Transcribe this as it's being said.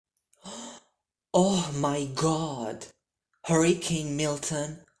Oh my God! Hurricane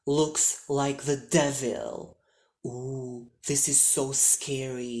Milton looks like the devil. Ooh, this is so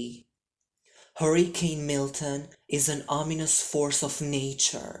scary. Hurricane Milton is an ominous force of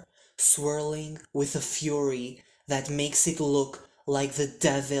nature, swirling with a fury that makes it look like the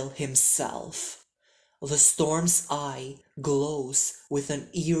devil himself. The storm's eye glows with an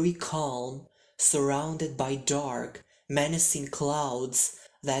eerie calm, surrounded by dark, menacing clouds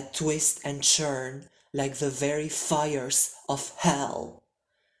that twist and churn like the very fires of hell.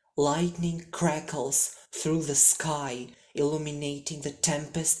 Lightning crackles through the sky, illuminating the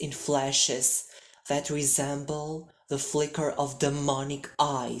tempest in flashes that resemble the flicker of demonic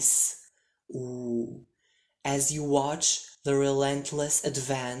eyes. Ooh. As you watch the relentless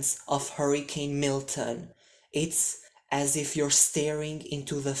advance of Hurricane Milton, it's as if you're staring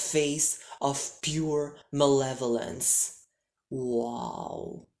into the face of pure malevolence.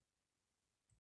 Wow.